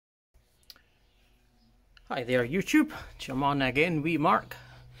Hi there YouTube, I'm on again, wee Mark,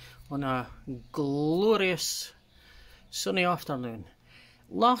 on a glorious sunny afternoon.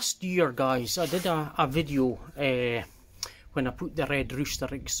 Last year guys, I did a video when I put the red Rooster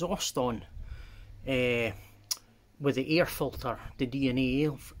exhaust on with the air filter, the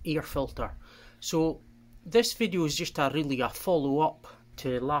DNA air filter. So this video is just really a follow up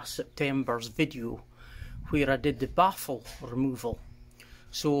to last September's video where I did the baffle removal.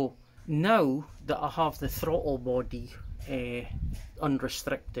 So now that I have the throttle body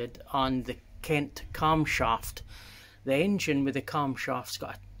unrestricted and the Kent Camshaft, the engine with the camshaft's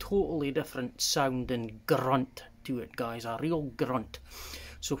got a totally different sound and grunt to it guys, a real grunt.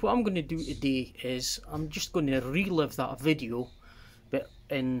 So what I'm going to do today is I'm just going to relive that video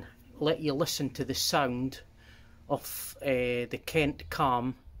and let you listen to the sound of the Kent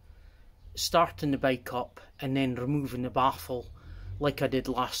Cam starting the bike up and then removing the baffle like I did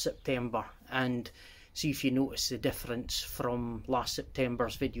last September, and see if you notice the difference from last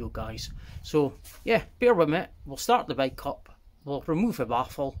September's video guys. So yeah, bear with me, we'll start the bike up, we'll remove the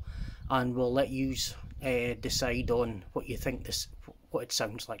baffle, and we'll let you decide on what you think what it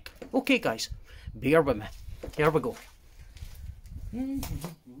sounds like. Okay guys, bear with me, here we go.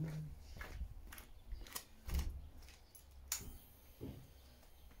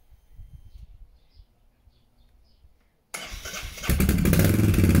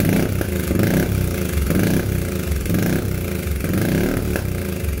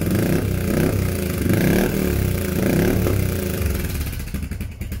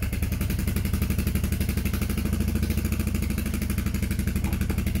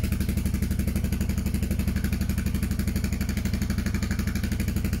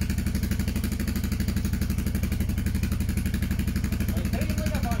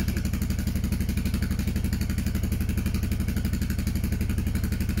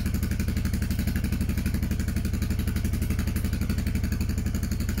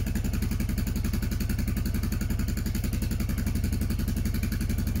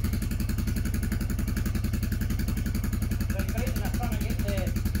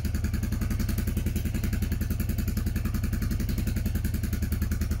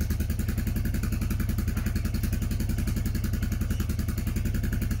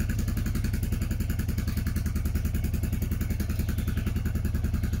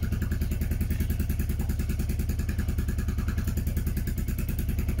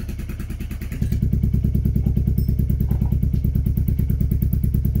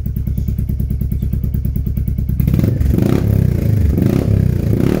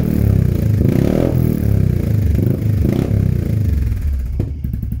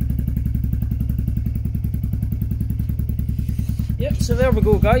 So there we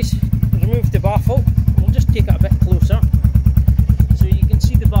go guys, remove the baffle. We'll just take it a bit closer so you can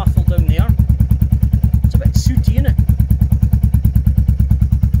see the baffle down there. It's a bit sooty, isn't it?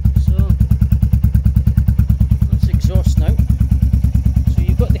 So that's exhaust now. So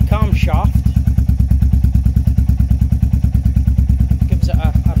you've got the camshaft, gives it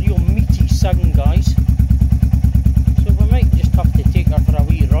a real meaty sound guys. So we might just have to take her for a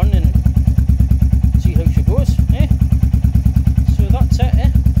wee run and see how she goes, eh? That's it,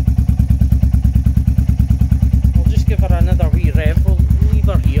 eh? We'll just give her another wee rev, we'll leave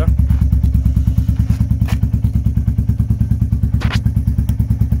her here.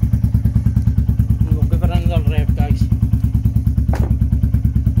 And we'll give her another rev, guys.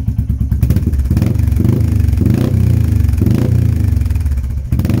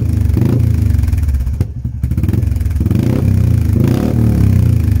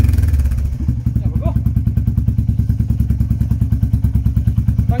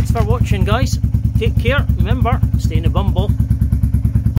 For watching guys, take care, remember, stay in the Bumble.